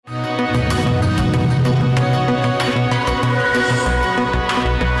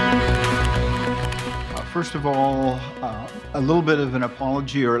First of all, a little bit of an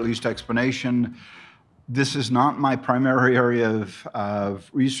apology, or at least explanation. This is not my primary area of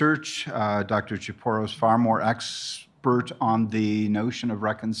research. Dr. Chaparro is far more expert on the notion of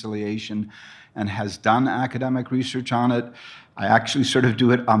reconciliation and has done academic research on it. I actually sort of do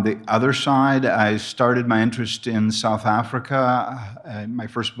it on the other side. I started my interest in South Africa. My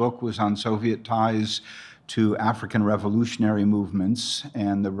first book was on Soviet ties to African revolutionary movements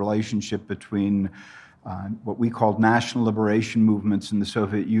and the relationship between what we called national liberation movements in the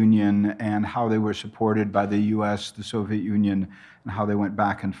Soviet Union and how they were supported by the US, the Soviet Union, and how they went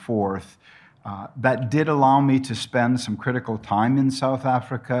back and forth. That did allow me to spend some critical time in South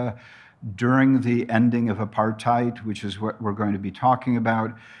Africa during the ending of apartheid, which is what we're going to be talking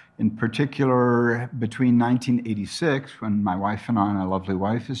about. In particular, between 1986, when my wife and I, my lovely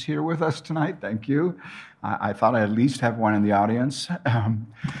wife, is here with us tonight, thank you. I thought I'd at least have one in the audience.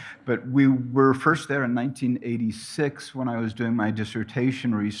 But we were first there in 1986 when I was doing my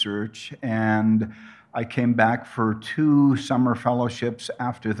dissertation research, and I came back for 2 summer fellowships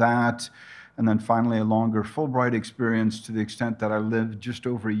after that, and then finally a longer Fulbright experience, to the extent that I lived just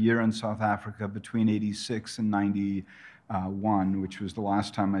over a year in South Africa between 86 and 91, which was the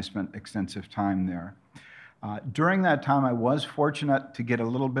last time I spent extensive time there. During that time, I was fortunate to get a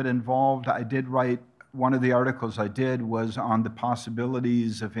little bit involved. I did write, one of the articles I did was on the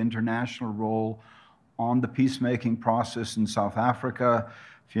possibilities of international role on the peacemaking process in South Africa.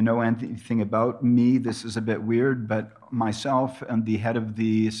 If you know anything about me, this is a bit weird, but myself and the head of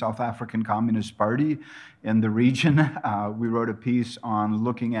the South African Communist Party in the region, we wrote a piece on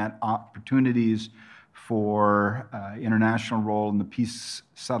looking at opportunities for international role in the peace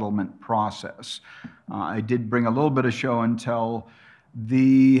settlement process. I did bring a little bit of show and tell.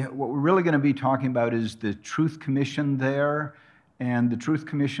 What we're really going to be talking about is the Truth Commission there, and the Truth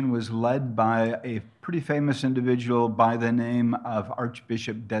Commission was led by a pretty famous individual by the name of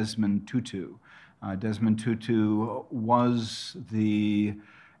Archbishop Desmond Tutu. Desmond Tutu was the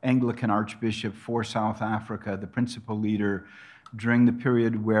Anglican Archbishop for South Africa, the principal leader during the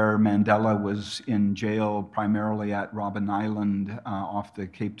period where Mandela was in jail, primarily at Robben Island off the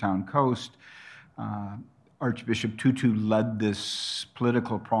Cape Town coast. Archbishop Tutu led this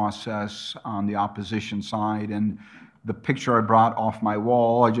political process on the opposition side, and the picture I brought off my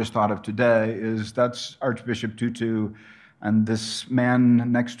wall, I just thought of today, that's Archbishop Tutu, and this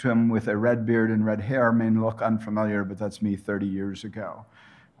man next to him with a red beard and red hair may look unfamiliar, but that's me 30 years ago,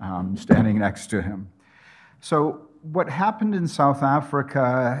 standing next to him. So what happened in South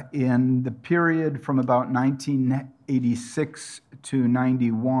Africa in the period from about 1986 to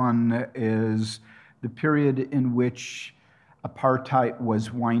 91 is the period in which apartheid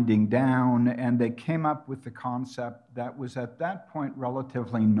was winding down, and they came up with the concept that was at that point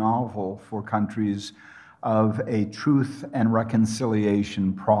relatively novel for countries of a truth and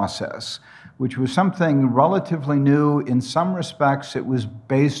reconciliation process, which was something relatively new. In some respects, it was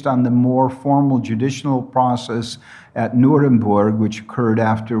based on the more formal judicial process at Nuremberg, which occurred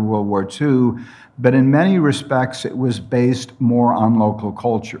after World War II, but in many respects, it was based more on local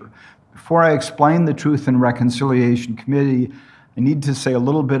culture. Before I explain the Truth and Reconciliation Committee, I need to say a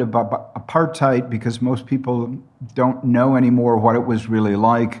little bit about apartheid, because most people don't know anymore what it was really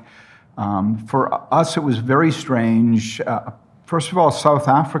like. For us, it was very strange. First of all, South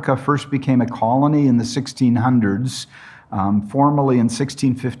Africa first became a colony in the 1600s. Formally in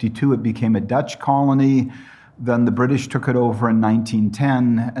 1652, it became a Dutch colony. Then the British took it over in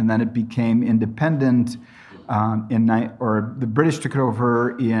 1910, and then it became independent. The British took it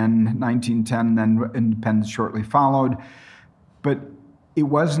over in 1910, and then independence shortly followed. But it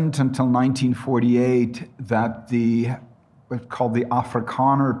wasn't until 1948 that what's called the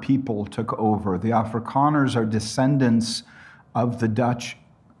Afrikaner people took over. The Afrikaners are descendants of the Dutch,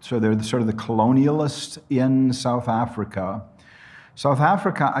 so they're sort of the colonialists in South Africa. South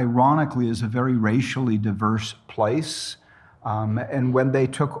Africa, ironically, is a very racially diverse place. And when they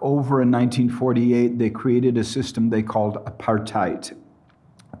took over in 1948, they created a system they called apartheid.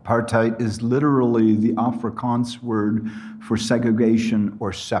 Apartheid is literally the Afrikaans word for segregation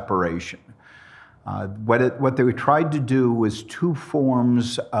or separation. What they tried to do was 2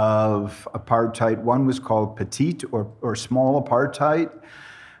 forms of apartheid. One was called petite or small apartheid,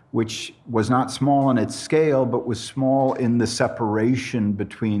 which was not small in its scale, but was small in the separation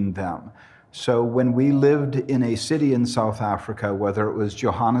between them. So when we lived in a city in South Africa, whether it was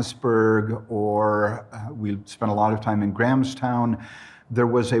Johannesburg or we spent a lot of time in Grahamstown, there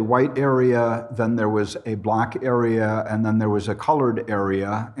was a white area, then there was a black area, and then there was a colored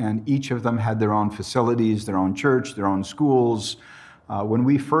area, and each of them had their own facilities, their own church, their own schools, When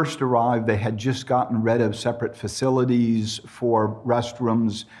we first arrived, they had just gotten rid of separate facilities for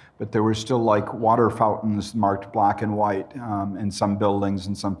restrooms, but there were still like water fountains marked black and white in some buildings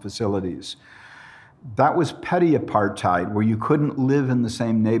and some facilities. That was petty apartheid, where you couldn't live in the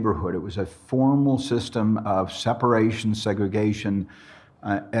same neighborhood. It was a formal system of separation, segregation,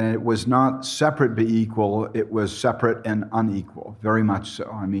 and it was not separate but equal, it was separate and unequal, very much so.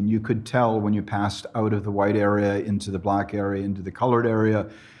 I mean, you could tell when you passed out of the white area into the black area, into the colored area,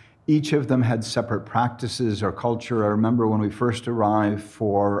 each of them had separate practices or culture. I remember when we first arrived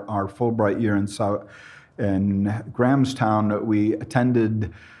for our Fulbright year in Grahamstown, we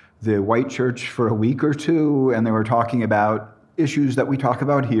attended the white church for a week or two, and they were talking about issues that we talk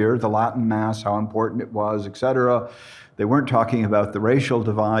about here, the Latin Mass, how important it was, etc. They weren't talking about the racial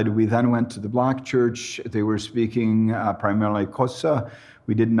divide. We then went to the black church. They were speaking primarily Xhosa.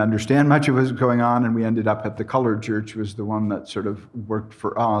 We didn't understand much of what was going on, and we ended up at the colored church, was the one that sort of worked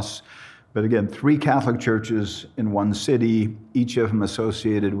for us. But again, 3 Catholic churches in one city, each of them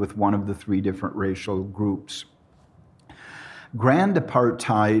associated with one of the 3 different racial groups. Grand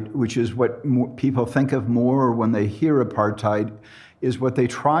apartheid, which is what people think of more when they hear apartheid, is what they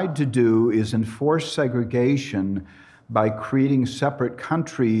tried to do is enforce segregation by creating separate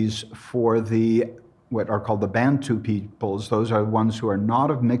countries for what are called the Bantu peoples. Those are ones who are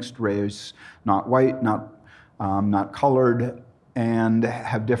not of mixed race, not white, not colored, and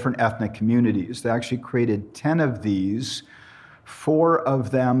have different ethnic communities. They actually created 10 of these. 4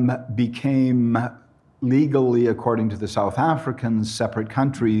 of them became legally, according to the South Africans, separate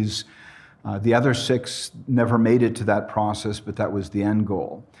countries. The other 6 never made it to that process, but that was the end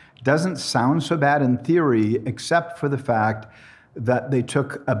goal. Doesn't sound so bad in theory, except for the fact that they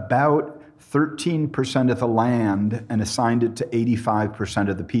took about 13% of the land and assigned it to 85%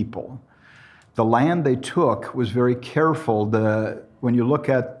 of the people. The land they took was very careful. When you look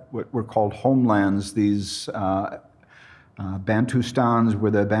at what were called homelands, these Bantustans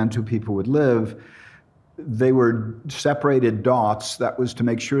where the Bantu people would live, they were separated dots. That was to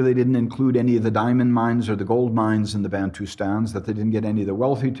make sure they didn't include any of the diamond mines or the gold mines in the Bantustans, that they didn't get any of the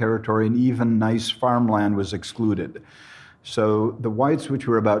wealthy territory, and even nice farmland was excluded. So the whites, which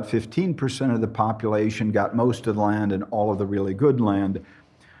were about 15% of the population, got most of the land and all of the really good land.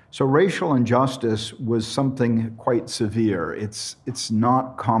 So racial injustice was something quite severe. It's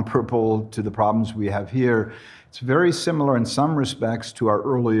not comparable to the problems we have here. It's very similar in some respects to our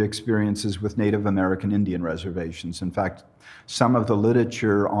early experiences with Native American Indian reservations. In fact, some of the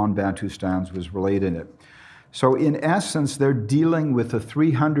literature on Bantustans was related to it. So in essence, they're dealing with a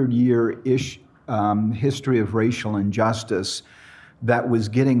 300-year-ish history of racial injustice that was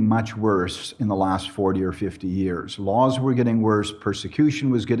getting much worse in the last 40 or 50 years. Laws were getting worse,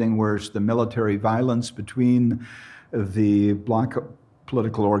 persecution was getting worse, the military violence between the black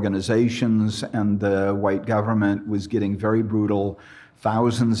political organizations and the white government was getting very brutal,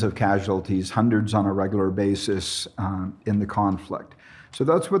 thousands of casualties, hundreds on a regular basis in the conflict. So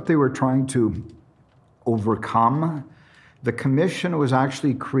that's what they were trying to overcome. The commission was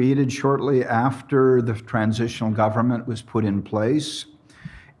actually created shortly after the transitional government was put in place.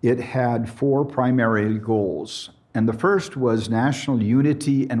 It had 4 primary goals, and the first was national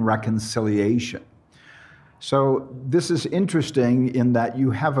unity and reconciliation. So this is interesting in that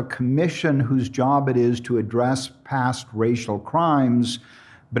you have a commission whose job it is to address past racial crimes,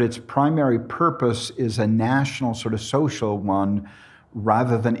 but its primary purpose is a national sort of social one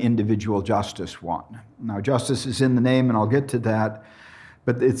rather than individual justice one. Now, justice is in the name, and I'll get to that,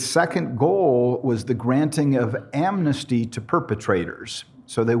 but its second goal was the granting of amnesty to perpetrators.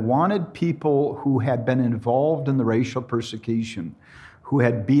 So they wanted people who had been involved in the racial persecution, who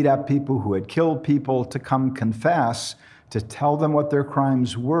had beat up people, who had killed people, to come confess, to tell them what their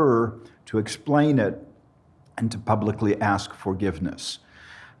crimes were, to explain it, and to publicly ask forgiveness.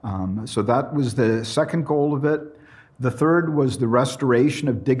 So that was the second goal of it. The third was the restoration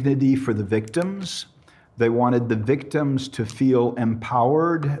of dignity for the victims. They wanted the victims to feel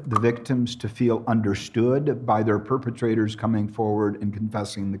empowered, the victims to feel understood by their perpetrators coming forward and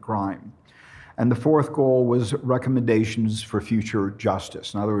confessing the crime. And the fourth goal was recommendations for future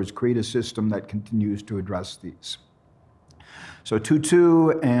justice. In other words, create a system that continues to address these. So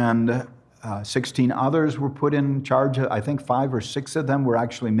Tutu and 16 others were put in charge. I think 5 or 6 of them were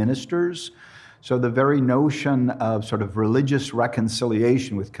actually ministers. So the very notion of sort of religious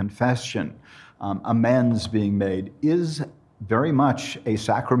reconciliation with confession, amends being made, is very much a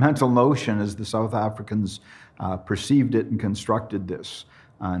sacramental notion as the South Africans perceived it and constructed this.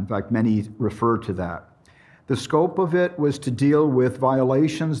 In fact, many refer to that. The scope of it was to deal with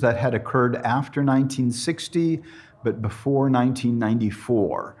violations that had occurred after 1960, but before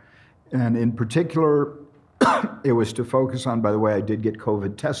 1994. And in particular, it was to focus on, by the way, I did get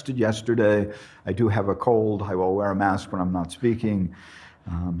COVID tested yesterday. I do have a cold. I will wear a mask when I'm not speaking,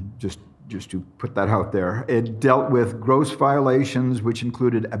 just to put that out there. It dealt with gross violations, which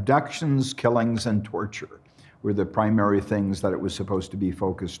included abductions, killings, and torture, were the primary things that it was supposed to be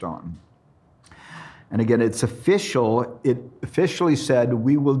focused on. And again, it's official. It officially said,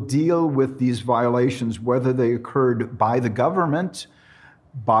 we will deal with these violations, whether they occurred by the government,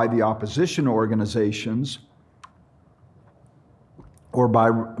 by the opposition organizations, or by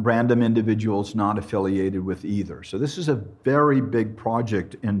random individuals not affiliated with either. So this is a very big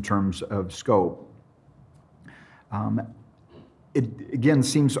project in terms of scope. It, again,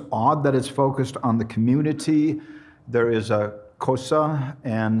 seems odd that it's focused on the community. There is a Xhosa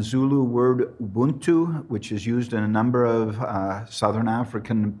and Zulu word Ubuntu, which is used in a number of Southern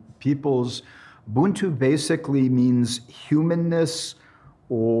African peoples. Ubuntu basically means humanness,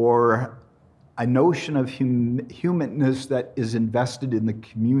 or a notion of humanness that is invested in the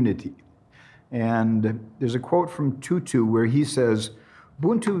community. And there's a quote from Tutu where he says,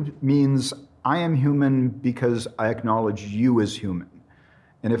 Ubuntu means I am human because I acknowledge you as human.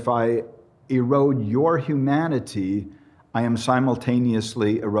 And if I erode your humanity, I am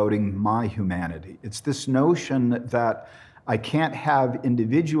simultaneously eroding my humanity. It's this notion that I can't have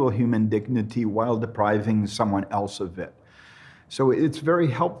individual human dignity while depriving someone else of it. So it's very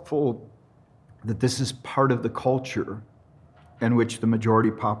helpful that this is part of the culture in which the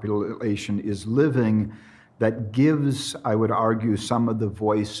majority population is living that gives, I would argue, some of the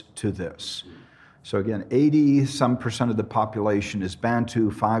voice to this. So again, 80-some% of the population is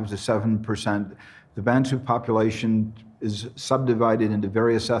Bantu, 5 to 7%. The Bantu population is subdivided into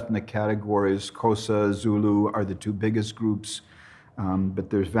various ethnic categories. Xhosa, Zulu are the two biggest groups,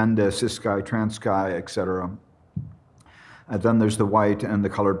 but there's Venda, Ciskei, Transkei, etc. Then there's the white and the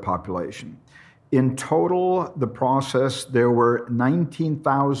colored population. In total, the process, there were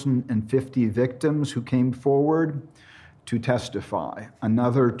 19,050 victims who came forward to testify.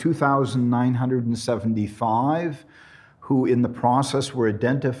 Another 2,975 who in the process were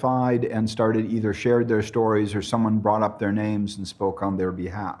identified and started either shared their stories or someone brought up their names and spoke on their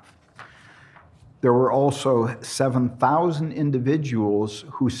behalf. There were also 7,000 individuals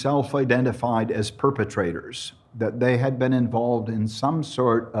who self-identified as perpetrators, that they had been involved in some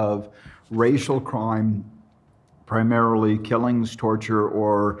sort of racial crime, primarily killings, torture,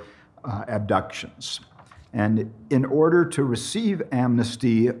 or abductions. And in order to receive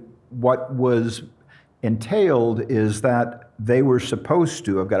amnesty, what was entailed is that they were supposed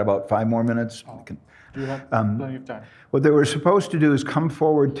to, I've got about 5 more minutes. Oh, you have plenty of time. What they were supposed to do is come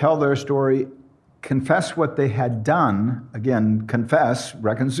forward, tell their story, confess what they had done, again, confess,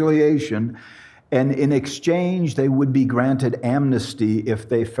 reconciliation, and in exchange, they would be granted amnesty if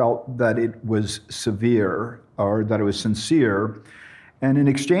they felt that it was severe or that it was sincere. And in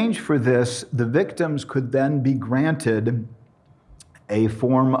exchange for this, the victims could then be granted a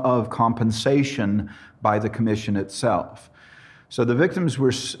form of compensation by the commission itself. So the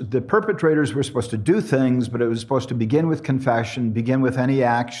perpetrators were supposed to do things, but it was supposed to begin with confession, begin with any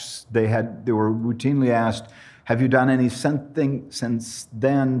acts they were routinely asked, have you done anything since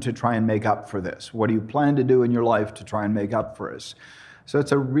then to try and make up for this? What do you plan to do in your life to try and make up for this? So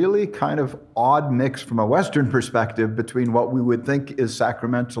it's a really kind of odd mix from a Western perspective between what we would think is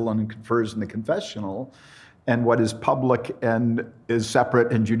sacramental and confers in the confessional and what is public and is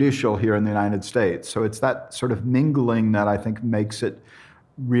separate and judicial here in the United States. So it's that sort of mingling that I think makes it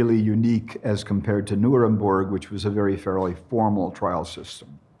really unique as compared to Nuremberg, which was a very fairly formal trial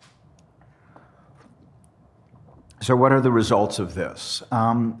system. So what are the results of this?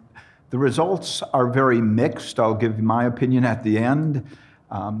 The results are very mixed. I'll give you my opinion at the end.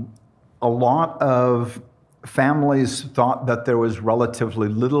 A lot of families thought that there was relatively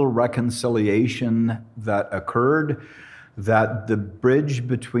little reconciliation that occurred, that the bridge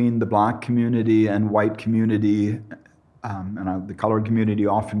between the black community and white community, and the colored community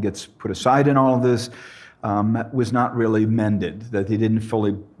often gets put aside in all of this, was not really mended, that they didn't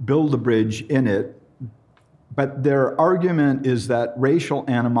fully build the bridge in it. But their argument is that racial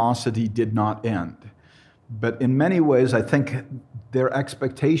animosity did not end. But in many ways, I think their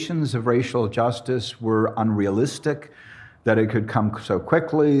expectations of racial justice were unrealistic, that it could come so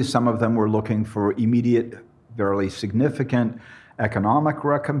quickly. Some of them were looking for immediate, very significant economic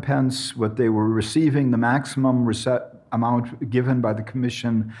recompense. What they were receiving, the maximum amount given by the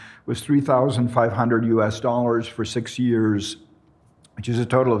commission was $3,500 for 6 years, which is a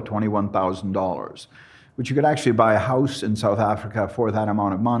total of $21,000. which you could actually buy a house in South Africa for that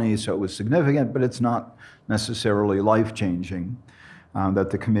amount of money, so it was significant, but it's not necessarily life-changing that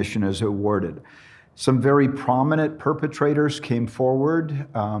the commission is awarded. Some very prominent perpetrators came forward.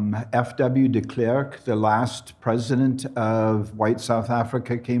 F.W. de Klerk, the last president of white South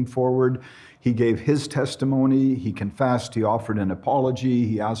Africa, came forward. He gave his testimony, he confessed, he offered an apology,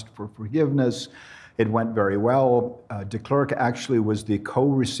 he asked for forgiveness. It went very well. De Klerk actually was the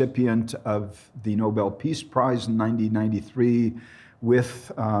co-recipient of the Nobel Peace Prize in 1993 with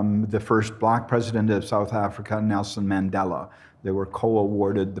the first black president of South Africa, Nelson Mandela. They were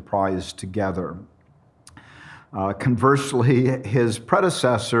co-awarded the prize together. Conversely, his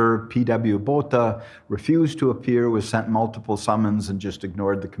predecessor, P.W. Botha, refused to appear, was sent multiple summons and just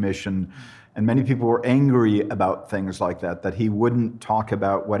ignored the commission. And many people were angry about things like that he wouldn't talk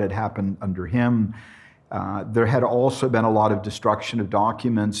about what had happened under him. There had also been a lot of destruction of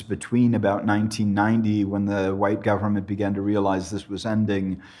documents between about 1990, when the white government began to realize this was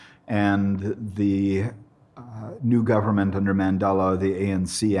ending, and the new government under Mandela, the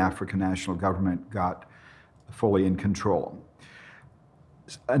ANC, African National Government, got fully in control.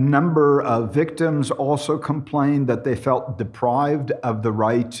 A number of victims also complained that they felt deprived of the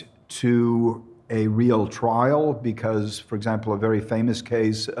right to a real trial because, for example, a very famous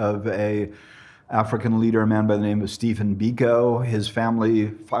case of an African leader, a man by the name of Stephen Biko, his family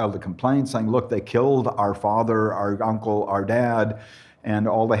filed a complaint saying, look, they killed our father, our uncle, our dad, and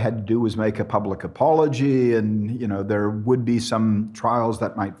all they had to do was make a public apology, and there would be some trials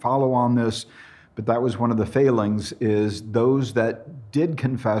that might follow on this. But that was one of the failings, is those that did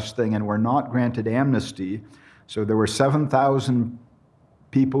confess thing and were not granted amnesty. So there were 7,000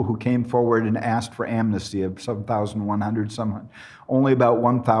 people who came forward and asked for amnesty, of 7,100 some. Only about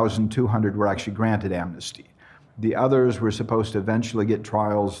 1,200 were actually granted amnesty. The others were supposed to eventually get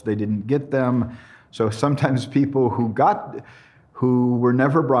trials. They didn't get them. So sometimes people who were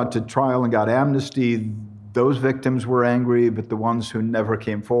never brought to trial and got amnesty, those victims were angry, but the ones who never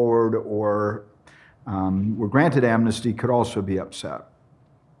came forward or were granted amnesty could also be upset.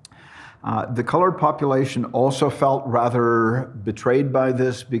 The colored population also felt rather betrayed by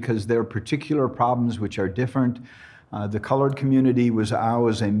this because there are particular problems which are different. The colored community was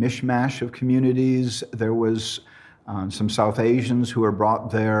always a mishmash of communities. There was some South Asians who were brought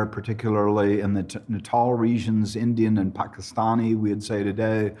there, particularly in the Natal regions, Indian and Pakistani, we'd say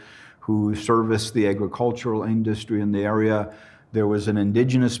today, who serviced the agricultural industry in the area. There was an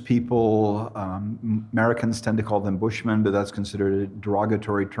indigenous people, Americans tend to call them Bushmen, but that's considered a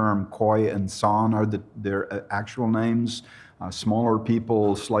derogatory term. Khoi and San are their actual names. Smaller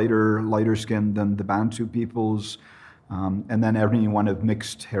people, lighter skinned than the Bantu peoples. And then everyone of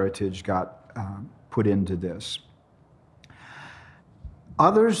mixed heritage got put into this.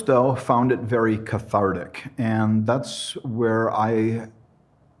 Others, though, found it very cathartic, and that's where I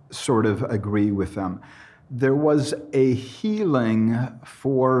sort of agree with them. There was a healing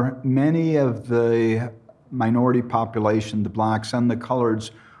for many of the minority population, the blacks and the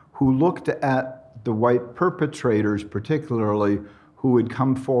coloreds, who looked at the white perpetrators particularly, who would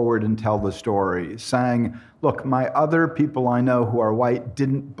come forward and tell the story, saying, look, my other people I know who are white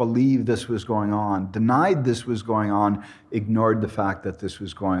didn't believe this was going on, denied this was going on, ignored the fact that this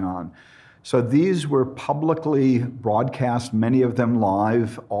was going on. So these were publicly broadcast, many of them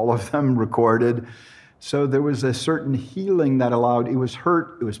live, all of them recorded. So there was a certain healing that allowed, it was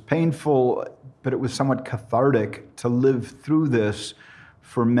hurt, it was painful, but it was somewhat cathartic to live through this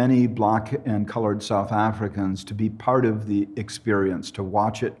for many black and colored South Africans, to be part of the experience, to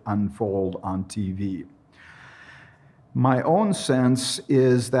watch it unfold on TV. My own sense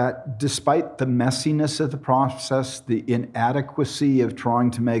is that despite the messiness of the process, the inadequacy of trying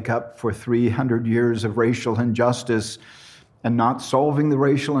to make up for 300 years of racial injustice and not solving the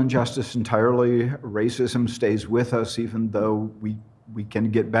racial injustice entirely, racism stays with us even though we can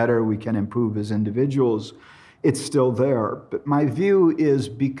get better, we can improve as individuals. It's still there. But my view is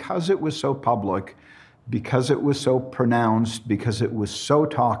because it was so public, because it was so pronounced, because it was so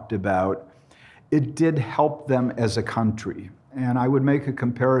talked about, it did help them as a country. And I would make a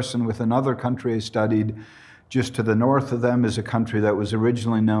comparison with another country I studied. Just to the north of them is a country that was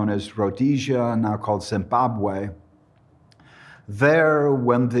originally known as Rhodesia, now called Zimbabwe. There,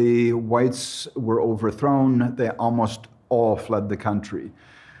 when the whites were overthrown, they almost all fled the country.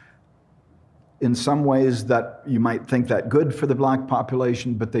 In some ways that you might think that good for the black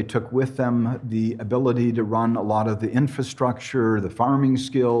population, but they took with them the ability to run a lot of the infrastructure, the farming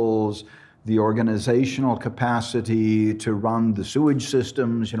skills, the organizational capacity to run the sewage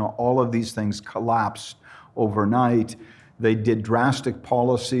systems. All of these things collapsed overnight. They did drastic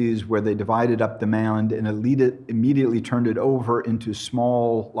policies where they divided up the land and immediately turned it over into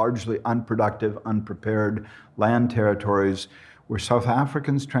small, largely unproductive, unprepared land territories, where South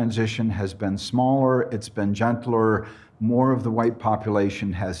Africa's transition has been smaller, it's been gentler, more of the white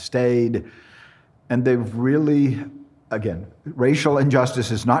population has stayed, and they've really, again, racial injustice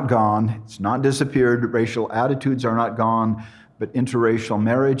is not gone, it's not disappeared, racial attitudes are not gone, but interracial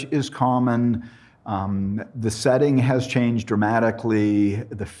marriage is common. The setting has changed dramatically,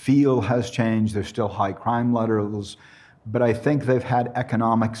 the feel has changed, there's still high crime levels, but I think they've had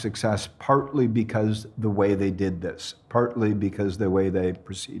economic success partly because the way they did this, partly because the way they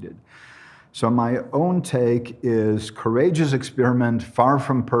proceeded. So my own take is courageous experiment, far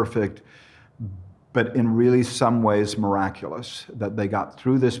from perfect, but in really some ways miraculous, that they got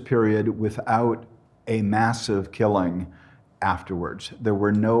through this period without a massive killing afterwards. There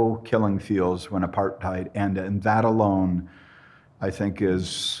were no killing fields when apartheid ended, and that alone, I think,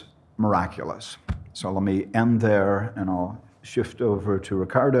 is miraculous. So let me end there, and I'll shift over to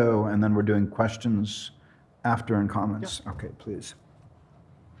Ricardo, and then we're doing questions after and comments. Yeah. Okay, please.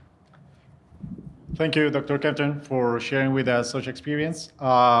 Thank you, Dr. Kempton, for sharing with us such experience.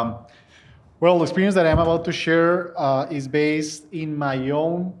 Well, the experience that I'm about to share is based in my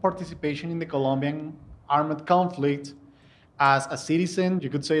own participation in the Colombian armed conflict as a citizen,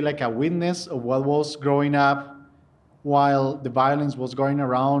 you could say like a witness of what was growing up while the violence was going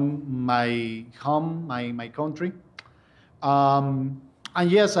around my home, my country. And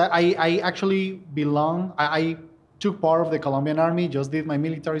yes, I actually belong, I took part of the Colombian army, just did my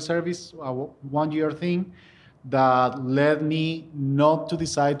military service, a 1 year thing that led me not to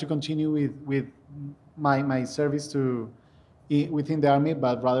decide to continue with my service within the army,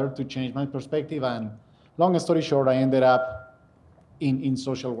 but rather to change my perspective. And long story short, I ended up in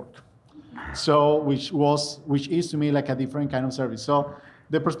social work. So, which is to me like a different kind of service. So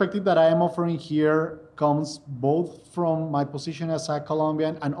the perspective that I am offering here comes both from my position as a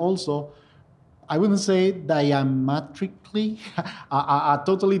Colombian and also, I wouldn't say diametrically, a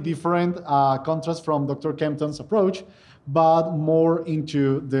totally different contrast from Dr. Kempton's approach, but more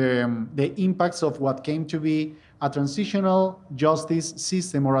into the impacts of what came to be a transitional justice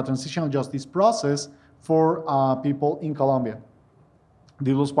system or a transitional justice process for people in Colombia.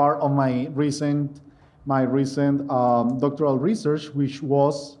 This was part of my recent doctoral research, which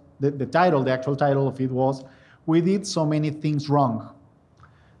was the actual title of it was, "We Did So Many Things Wrong: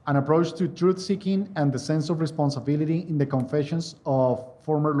 An Approach to Truth-Seeking and the Sense of Responsibility in the Confessions of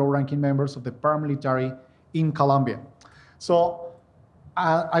Former Low-Ranking Members of the Paramilitary in Colombia." So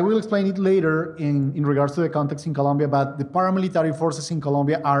I will explain it later in regards to the context in Colombia, but the paramilitary forces in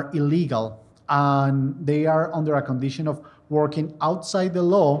Colombia are illegal, and they are under a condition of working outside the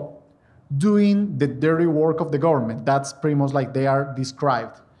law, doing the dirty work of the government. That's pretty much like they are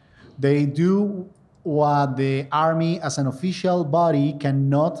described. They do what the army as an official body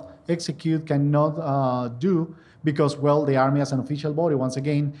cannot execute, cannot do, because, well, the army as an official body, once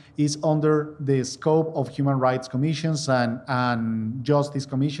again, is under the scope of human rights commissions and justice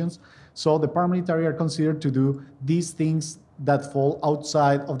commissions. So the paramilitary are considered to do these things that fall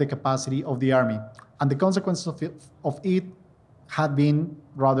outside of the capacity of the army. And the consequences of it had been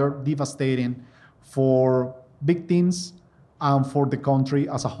rather devastating for victims and for the country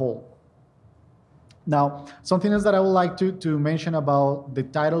as a whole. Now, something else that I would like to mention about the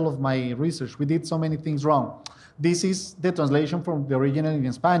title of my research, "We Did So Many Things Wrong." This is the translation from the original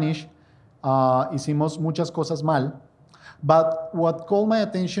in Spanish, "Hicimos muchas cosas mal." But what called my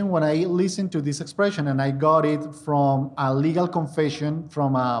attention when I listened to this expression, and I got it from a legal confession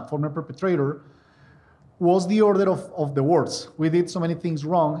from a former perpetrator, was the order of the words. "We did so many things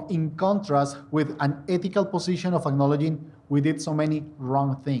wrong," in contrast with an ethical position of acknowledging we did so many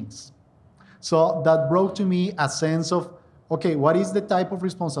wrong things. So that brought to me a sense of, okay, what is the type of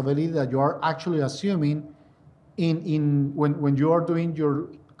responsibility that you are actually assuming when you are doing your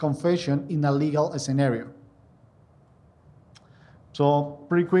confession in a legal scenario? So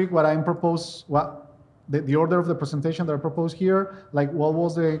pretty quick, what I'm proposed, the order of the presentation that I propose here, like what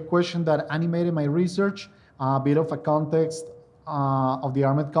was the question that animated my research, a bit of a context of the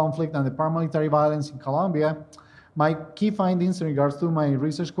armed conflict and the paramilitary violence in Colombia, my key findings in regards to my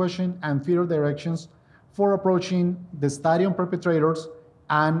research question, and future directions for approaching the study on perpetrators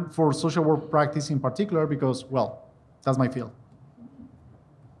and for social work practice in particular, because, well, that's my field.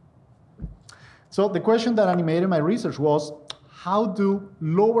 So the question that animated my research was, how do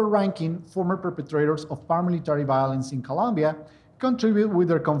lower-ranking former perpetrators of paramilitary violence in Colombia contribute with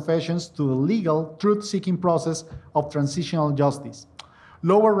their confessions to the legal truth-seeking process of transitional justice?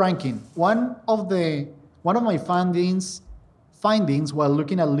 Lower-ranking. One of my findings findings while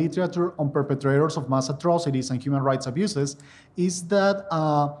looking at literature on perpetrators of mass atrocities and human rights abuses is that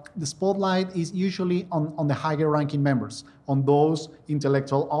the spotlight is usually on the higher ranking members, on those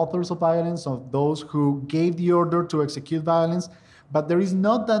intellectual authors of violence, of those who gave the order to execute violence, but there is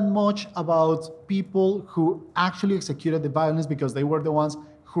not that much about people who actually executed the violence because they were the ones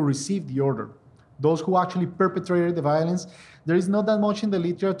who received the order. Those who actually perpetrated the violence, there is not that much in the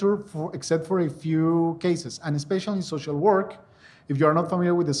literature except for a few cases, and especially in social work. If you are not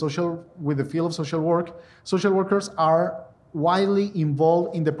familiar with the field of social workers are widely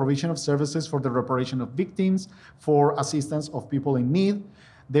involved in the provision of services for the reparation of victims, for assistance of people in need.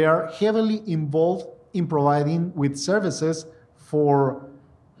 They are heavily involved in providing with services for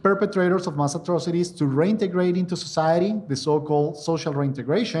perpetrators of mass atrocities to reintegrate into society, the so-called social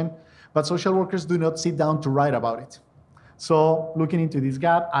reintegration, but social workers do not sit down to write about it. So looking into this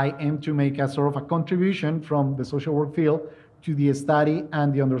gap, I aim to make a sort of a contribution from the social work field to the study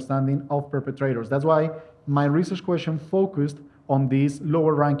and the understanding of perpetrators. That's why my research question focused on these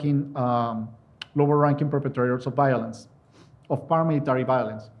lower ranking perpetrators of violence, of paramilitary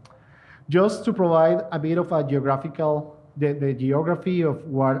violence. Just to provide a bit of a the geography of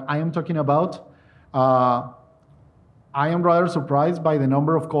what I am talking about, I am rather surprised by the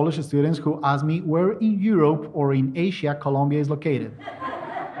number of college students who ask me where in Europe or in Asia Colombia is located.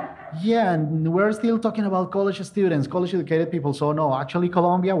 Yeah, and we're still talking about college students, college-educated people. So no, actually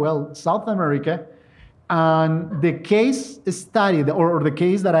Colombia, well, South America. And the case study, or the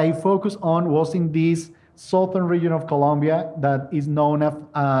case that I focused on was in this southern region of Colombia that is known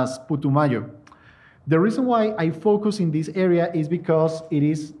as Putumayo. The reason why I focus in this area is because it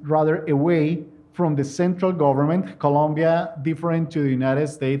is rather away from the central government. Colombia, different to the United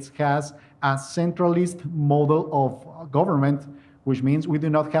States, has a centralist model of government, which means we do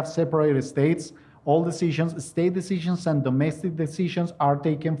not have separated states. All decisions, state decisions and domestic decisions are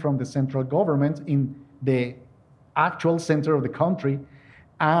taken from the central government in the actual center of the country.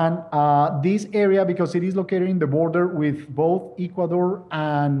 And this area, because it is located in the border with both Ecuador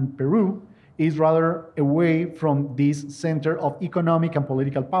and Peru, is rather away from this center of economic and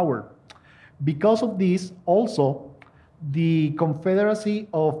political power. Because of this, also, the Confederacy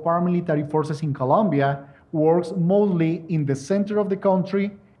of Paramilitary Forces in Colombia works mostly in the center of the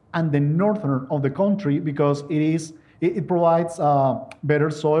country and the northern of the country because it provides better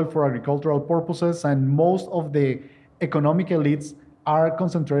soil for agricultural purposes, and most of the economic elites are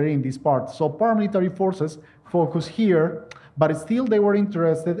concentrated in this part. So paramilitary forces focus here, but still they were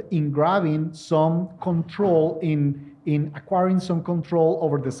interested in grabbing some control, in acquiring some control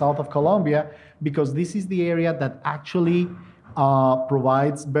over the south of Colombia, because this is the area that actually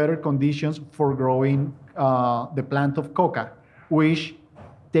provides better conditions for growing the plant of coca, which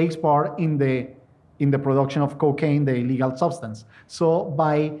takes part in the production of cocaine, the illegal substance. So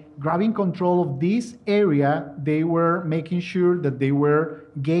by grabbing control of this area, they were making sure that they were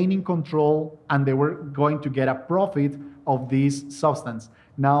gaining control and they were going to get a profit of this substance.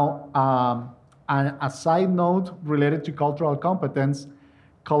 Now, a side note related to cultural competence,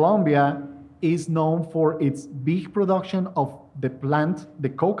 Colombia is known for its big production of the plant, the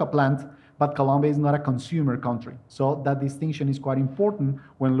coca plant, but Colombia is not a consumer country. So that distinction is quite important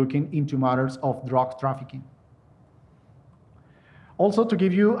when looking into matters of drug trafficking. Also, to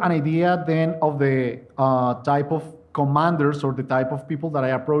give you an idea then of the type of commanders or the type of people that I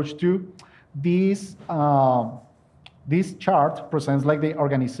approach to, this chart presents like the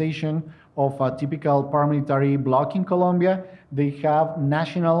organization of a typical paramilitary bloc in Colombia. They have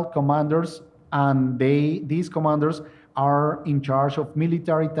national commanders, and these commanders are in charge of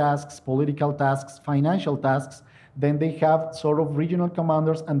military tasks, political tasks, financial tasks. Then they have sort of regional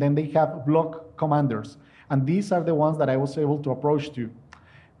commanders, and then they have block commanders. And these are the ones that I was able to approach to.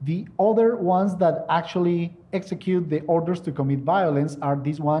 The other ones that actually execute the orders to commit violence are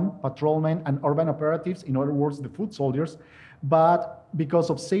these one, patrolmen and urban operatives, in other words, the foot soldiers. But because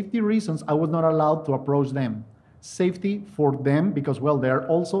of safety reasons, I was not allowed to approach them. Safety for them, because, well, they're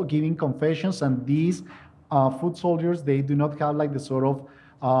also giving confessions, and these foot soldiers, they do not have like the sort of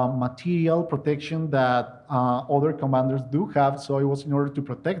material protection that other commanders do have. So it was in order to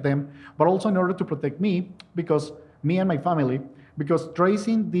protect them, but also in order to protect me, because me and my family, because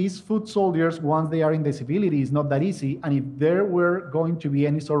tracing these foot soldiers once they are in the civility is not that easy. And if there were going to be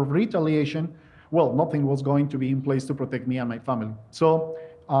any sort of retaliation, well, nothing was going to be in place to protect me and my family. So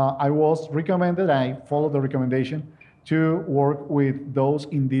I was recommended, I followed the recommendation to work with those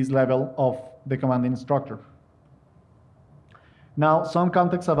in this level of the commanding structure. Now, some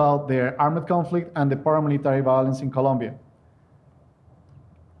context about the armed conflict and the paramilitary violence in Colombia.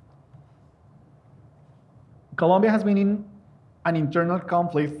 Colombia has been in an internal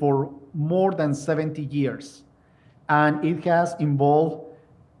conflict for more than 70 years. And it has involved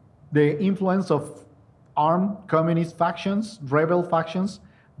the influence of armed communist factions, rebel factions,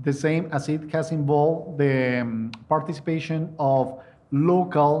 the same as it has involved the participation of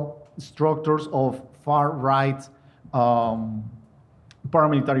local structures of far-right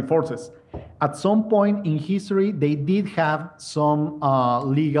paramilitary forces. At some point in history, they did have some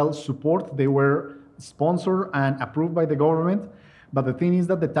legal support. They were sponsored and approved by the government. But the thing is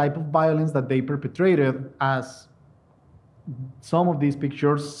that the type of violence that they perpetrated, as some of these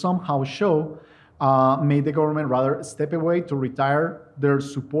pictures somehow show, made the government rather step away to retire their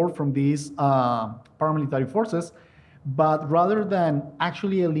support from these paramilitary forces. But rather than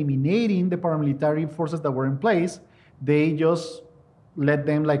actually eliminating the paramilitary forces that were in place, they just let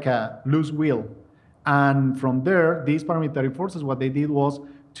them like a loose wheel. And from there, these paramilitary forces, what they did was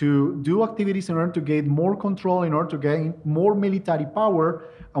to do activities in order to gain more control, in order to gain more military power.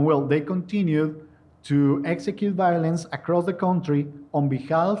 And well, they continued to execute violence across the country on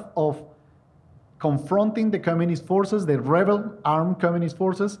behalf of confronting the communist forces, the rebel armed communist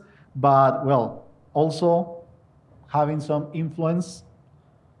forces, but well, also having some influence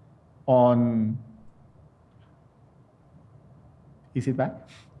on. Is it back?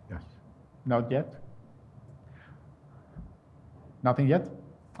 Yes. Not yet? Nothing yet?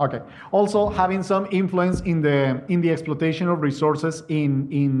 Okay. Also having some influence in the exploitation of resources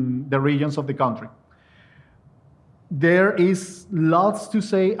in the regions of the country. There is lots to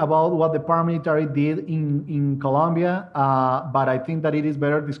say about what the paramilitary did in Colombia, but I think that it is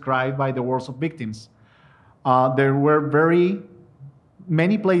better described by the words of victims. There were very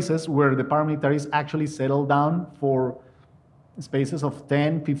many places where the paramilitaries actually settled down for spaces of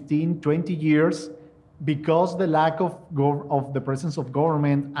 10, 15, 20 years because the lack of the presence of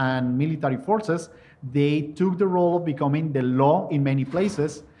government and military forces. They took the role of becoming the law in many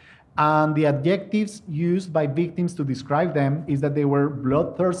places. And the adjectives used by victims to describe them is that they were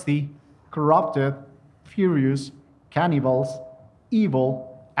bloodthirsty, corrupted, furious, cannibals,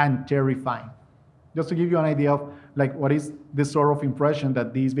 evil, and terrifying. Just to give you an idea of like what is the sort of impression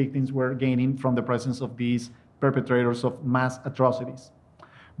that these victims were gaining from the presence of these perpetrators of mass atrocities.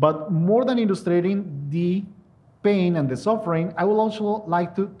 But more than illustrating the pain and the suffering, I would also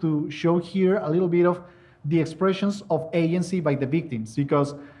like to show here a little bit of the expressions of agency by the victims,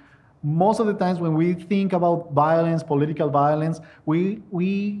 because most of the times when we think about violence, political violence,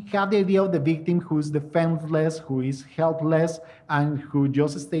 we have the idea of the victim who's defenseless, who is helpless, and who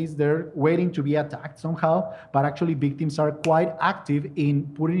just stays there waiting to be attacked somehow. But actually, victims are quite active in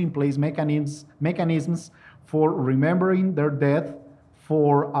putting in place mechanisms for remembering their death,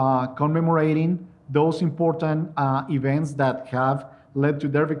 for commemorating those important events that have led to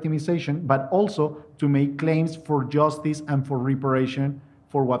their victimization, but also to make claims for justice and for reparation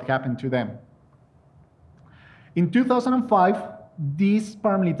for what happened to them. In 2005, these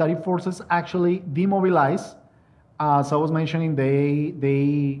paramilitary forces actually demobilized. As I was mentioning,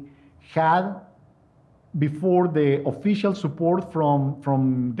 they had before the official support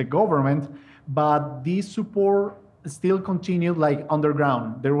from the government, but this support still continued like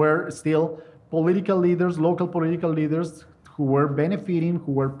underground. There were still political leaders, local political leaders who were benefiting,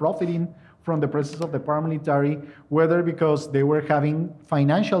 who were profiting from the presence of the paramilitary, whether because they were having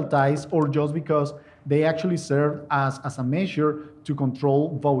financial ties or just because they actually served as a measure to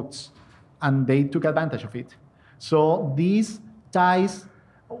control votes, and they took advantage of it. So these ties,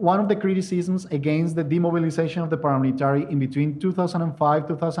 one of the criticisms against the demobilization of the paramilitary in between 2005,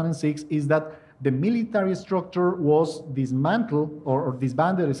 2006 is that the military structure was dismantled or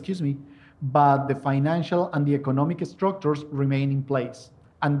disbanded, but the financial and the economic structures remain in place.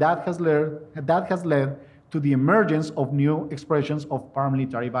 And that has led to the emergence of new expressions of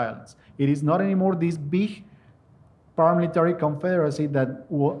paramilitary violence. It is not anymore this big paramilitary confederacy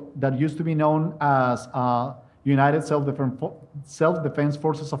that used to be known as United Self-Defense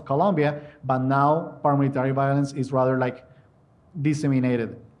Forces of Colombia, but now paramilitary violence is rather like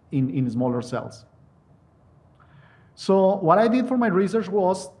disseminated in smaller cells. So what I did for my research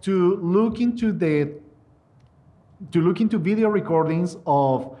was to look into video recordings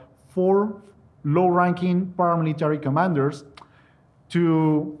of 4 low-ranking paramilitary commanders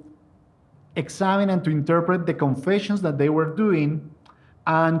to examine and to interpret the confessions that they were doing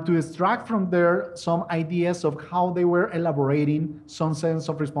and to extract from there some ideas of how they were elaborating some sense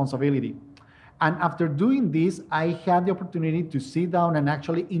of responsibility. And after doing this, I had the opportunity to sit down and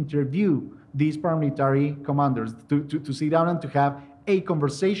actually interview these paramilitary commanders, to sit down and to have a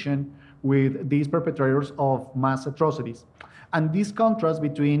conversation with these perpetrators of mass atrocities. And this contrast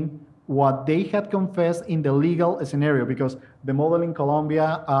between what they had confessed in the legal scenario, because the model in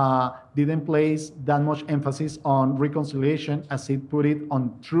Colombia didn't place that much emphasis on reconciliation as it put it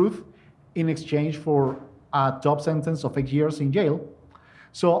on truth in exchange for a top sentence of 8 years in jail.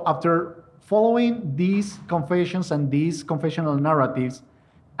 So after following these confessions and these confessional narratives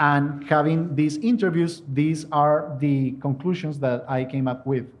and having these interviews, these are the conclusions that I came up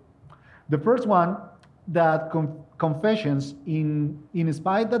with. The first one, that confessions, in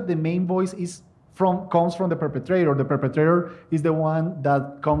spite that the main voice comes from the perpetrator is the one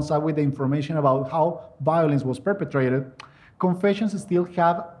that comes up with the information about how violence was perpetrated, confessions still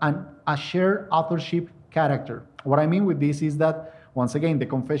have a shared authorship character. What I mean with this is that, once again,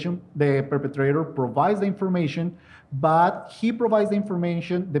 the perpetrator provides the information, but he provides the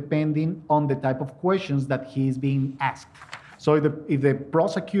information depending on the type of questions that he is being asked. So if the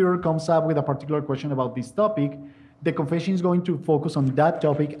prosecutor comes up with a particular question about this topic, the confession is going to focus on that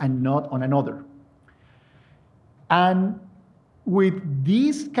topic and not on another. And with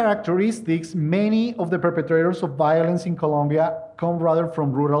these characteristics, many of the perpetrators of violence in Colombia come rather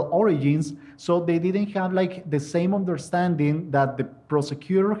from rural origins, so they didn't have like the same understanding that the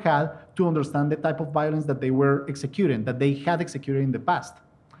prosecutor had to understand the type of violence that they were executing, that they had executed in the past.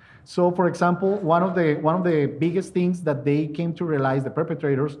 So, for example, one of the biggest things that they came to realize, the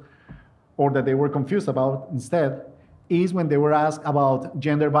perpetrators, or that they were confused about instead, is when they were asked about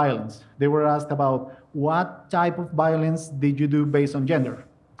gender violence. They were asked about what type of violence did you do based on gender?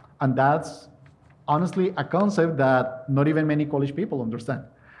 And that's honestly a concept that not even many college people understand,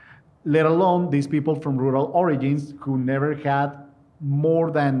 let alone these people from rural origins who never had more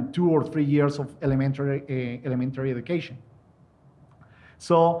than 2 or 3 years of elementary education.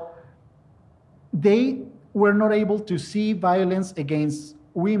 So they were not able to see violence against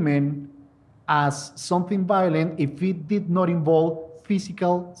women as something violent if it did not involve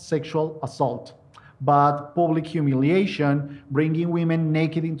physical sexual assault, but public humiliation, bringing women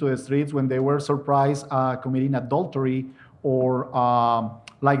naked into the streets when they were surprised committing adultery, or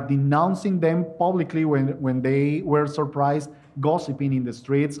like denouncing them publicly when they were surprised gossiping in the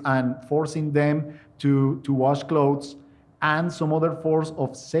streets and forcing them to wash clothes, and some other forms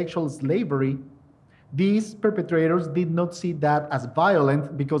of sexual slavery. These perpetrators did not see that as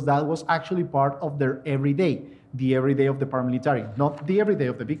violent because that was actually part of their everyday, the everyday of the paramilitary. Not the everyday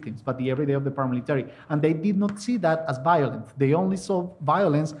of the victims, but the everyday of the paramilitary. And they did not see that as violent. They only saw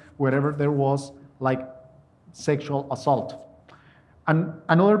violence wherever there was like sexual assault. And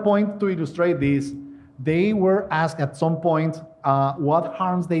another point to illustrate this, they were asked at some point what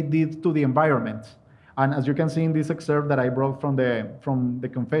harms they did to the environment. And as you can see in this excerpt that I brought from the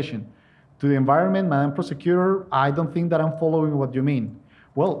confession, to the environment, Madam Prosecutor, I don't think that I'm following what you mean.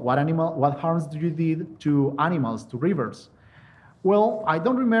 Well, what harms did you did to animals, to rivers? Well, I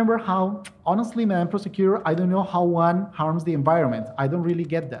don't remember how, honestly, Madam Prosecutor, I don't know how one harms the environment. I don't really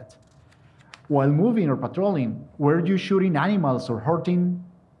get that. While moving or patrolling, were you shooting animals or hurting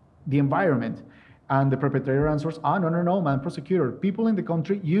the environment? And the perpetrator answers, no, Madam Prosecutor. People in the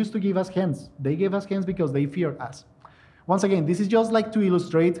country used to give us hands. They gave us hands because they feared us. Once again, this is just like to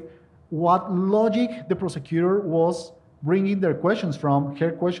illustrate what logic the prosecutor was bringing her questions from,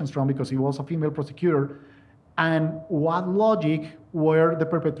 because he was a female prosecutor, and what logic were the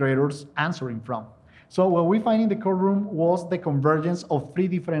perpetrators answering from. So what we find in the courtroom was the convergence of 3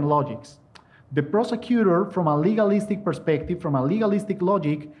 different logics. The prosecutor, from a legalistic perspective, from a legalistic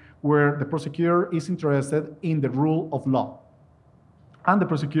logic, where the prosecutor is interested in the rule of law. And the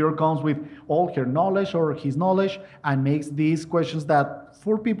prosecutor comes with all her knowledge or his knowledge and makes these questions that,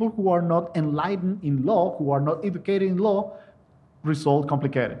 for people who are not enlightened in law, who are not educated in law, result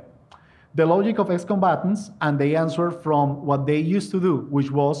complicated. The logic of ex-combatants, and they answer from what they used to do, which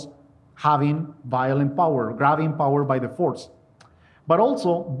was having violent power, grabbing power by the force. But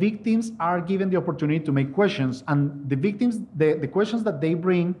also, victims are given the opportunity to make questions, and the victims, the questions that they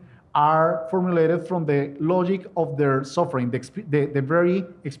bring are formulated from the logic of their suffering, the very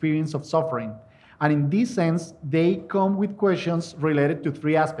experience of suffering. And in this sense, they come with questions related to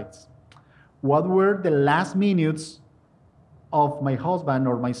 3 aspects. What were the last minutes of my husband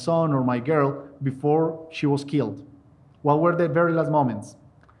or my son or my girl before she was killed? What were the very last moments?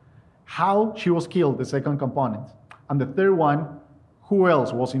 How she was killed, the second component. And the third one, who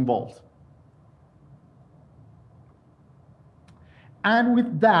else was involved? And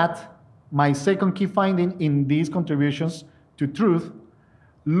with that, my second key finding in these contributions to truth,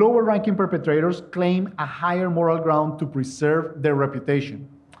 lower-ranking perpetrators claim a higher moral ground to preserve their reputation.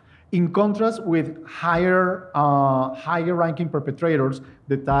 In contrast with higher-ranking perpetrators,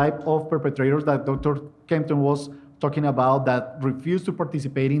 the type of perpetrators that Dr. Kempton was talking about that refuse to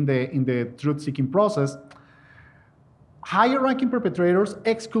participate in the truth-seeking process, higher-ranking perpetrators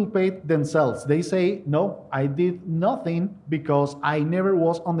exculpate themselves. They say, no, I did nothing because I never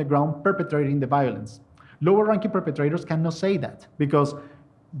was on the ground perpetrating the violence. Lower-ranking perpetrators cannot say that because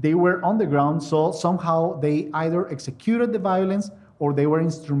they were on the ground, so somehow they either executed the violence or they were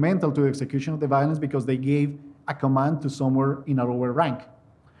instrumental to the execution of the violence because they gave a command to somewhere in a lower rank.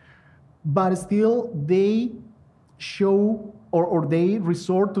 But still, they show or they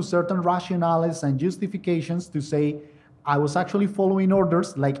resort to certain rationales and justifications to say, I was actually following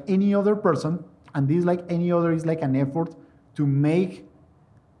orders like any other person, and this, like any other, is like an effort to make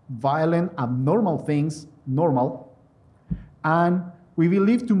violent, abnormal things normal. And we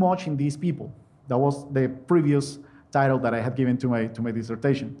believe too much in these people. That was the previous title that I had given to my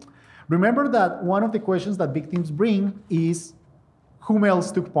dissertation. Remember that one of the questions that victims bring is whom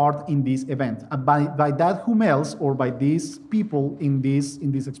else took part in this event. And by that whom else, or by these people in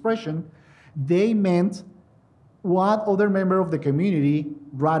this expression, they meant what other member of the community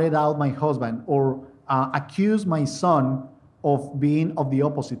ratted out my husband or accused my son of being of the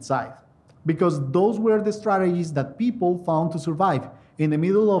opposite side. Because those were the strategies that people found to survive. In the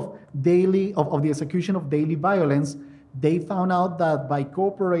middle of the execution of daily violence, they found out that by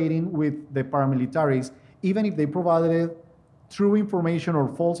cooperating with the paramilitaries, even if they provided true information or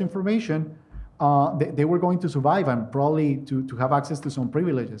false information, they were going to survive and probably to have access to some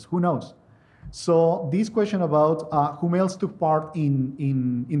privileges. Who knows? So this question about whom else took part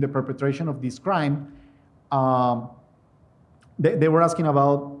in the perpetration of this crime, they were asking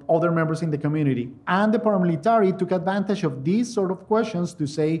about other members in the community. And the paramilitary took advantage of these sort of questions to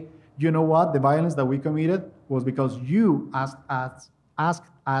say, you know what, the violence that we committed was because you asked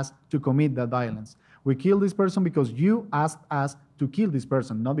us to commit that violence. We killed this person because you asked us to kill this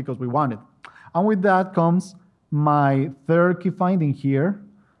person, not because we wanted. And with that comes my third key finding here.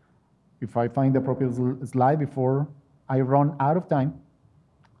 If I find the appropriate slide before I run out of time.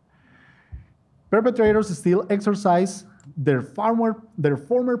 Perpetrators still exercise their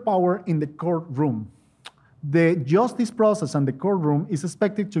former power in the courtroom. The justice process and the courtroom is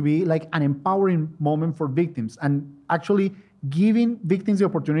expected to be like an empowering moment for victims, and actually giving victims the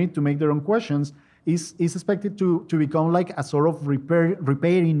opportunity to make their own questions is expected to become like a sort of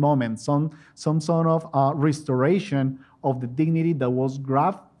repairing moment, some sort of restoration of the dignity that was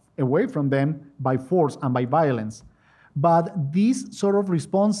grabbed away from them by force and by violence. But these sort of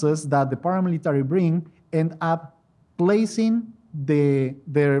responses that the paramilitary bring end up placing the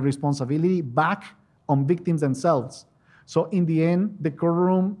responsibility back on victims themselves. So in the end, the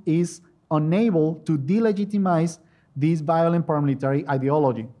courtroom is unable to delegitimize this violent paramilitary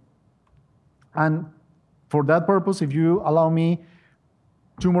ideology. And for that purpose, if you allow me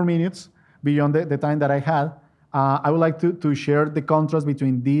 2 more minutes beyond the time that I had, I would like to share the contrast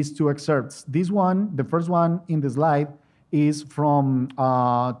between these two excerpts. This one, the first one in the slide, is from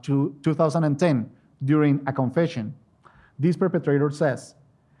 2010 during a confession. This perpetrator says,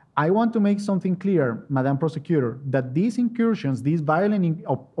 I want to make something clear, Madam Prosecutor, that these incursions, these violent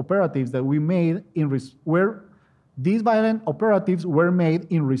operatives that we made these violent operatives were made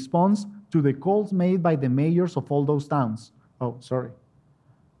in response to the calls made by the mayors of all those towns. Oh, sorry.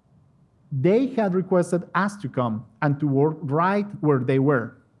 They had requested us to come and to work right where they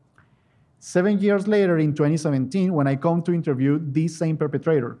were. 7 years later, in 2017, when I come to interview this same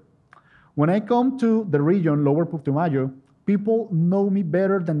perpetrator, when I come to the region, Lower Putumayo, people know me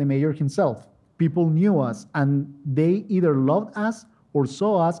better than the mayor himself. People knew us, and they either loved us or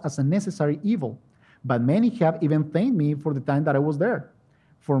saw us as a necessary evil. But many have even thanked me for the time that I was there.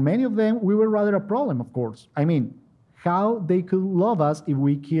 For many of them, we were rather a problem, of course. I mean, how they could love us if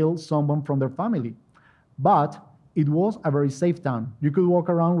we killed someone from their family. But it was a very safe town. You could walk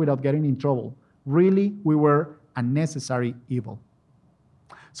around without getting in trouble. Really, we were a necessary evil.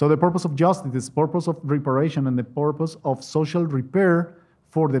 So the purpose of justice, the purpose of reparation, and the purpose of social repair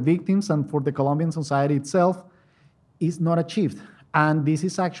for the victims and for the Colombian society itself is not achieved. And this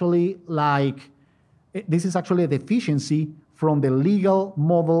is actually a deficiency from the legal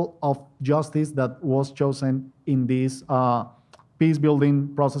model of justice that was chosen in this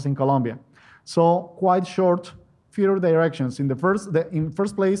peace-building process in Colombia. So quite short, future directions. In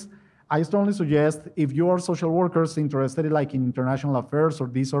first place, I strongly suggest if you are social workers interested in international affairs or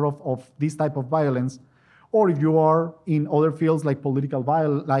this sort of this type of violence, or if you are in other fields like political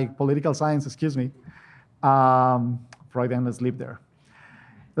science, Freudian asleep there,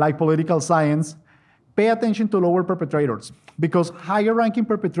 like political science, pay attention to lower perpetrators, because higher ranking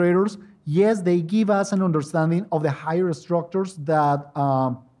perpetrators, yes, they give us an understanding of the higher structures that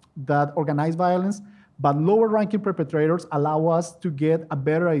organize violence, But lower-ranking perpetrators allow us to get a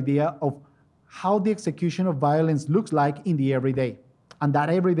better idea of how the execution of violence looks like in the everyday. And that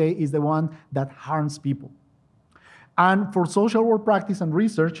everyday is the one that harms people. And for social work practice and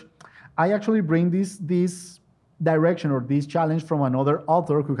research, I actually bring this direction or this challenge from another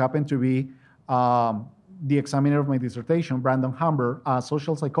author who happened to be the examiner of my dissertation, Brandon Humber, a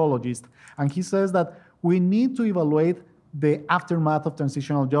social psychologist. And he says that we need to evaluate the aftermath of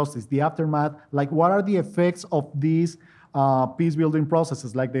transitional justice, the aftermath, like what are the effects of these peace-building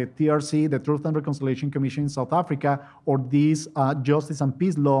processes, like the TRC, the Truth and Reconciliation Commission in South Africa, or this Justice and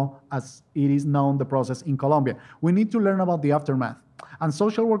Peace Law, as it is known, the process in Colombia. We need to learn about the aftermath. And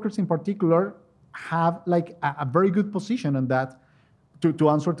social workers in particular have like a very good position on that to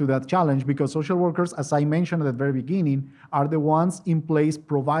answer to that challenge, because social workers, as I mentioned at the very beginning, are the ones in place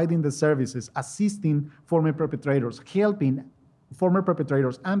providing the services, assisting former perpetrators, helping former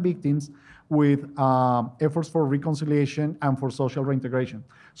perpetrators and victims with efforts for reconciliation and for social reintegration.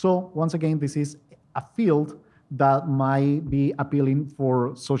 So once again, this is a field that might be appealing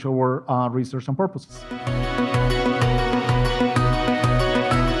for social work research and purposes.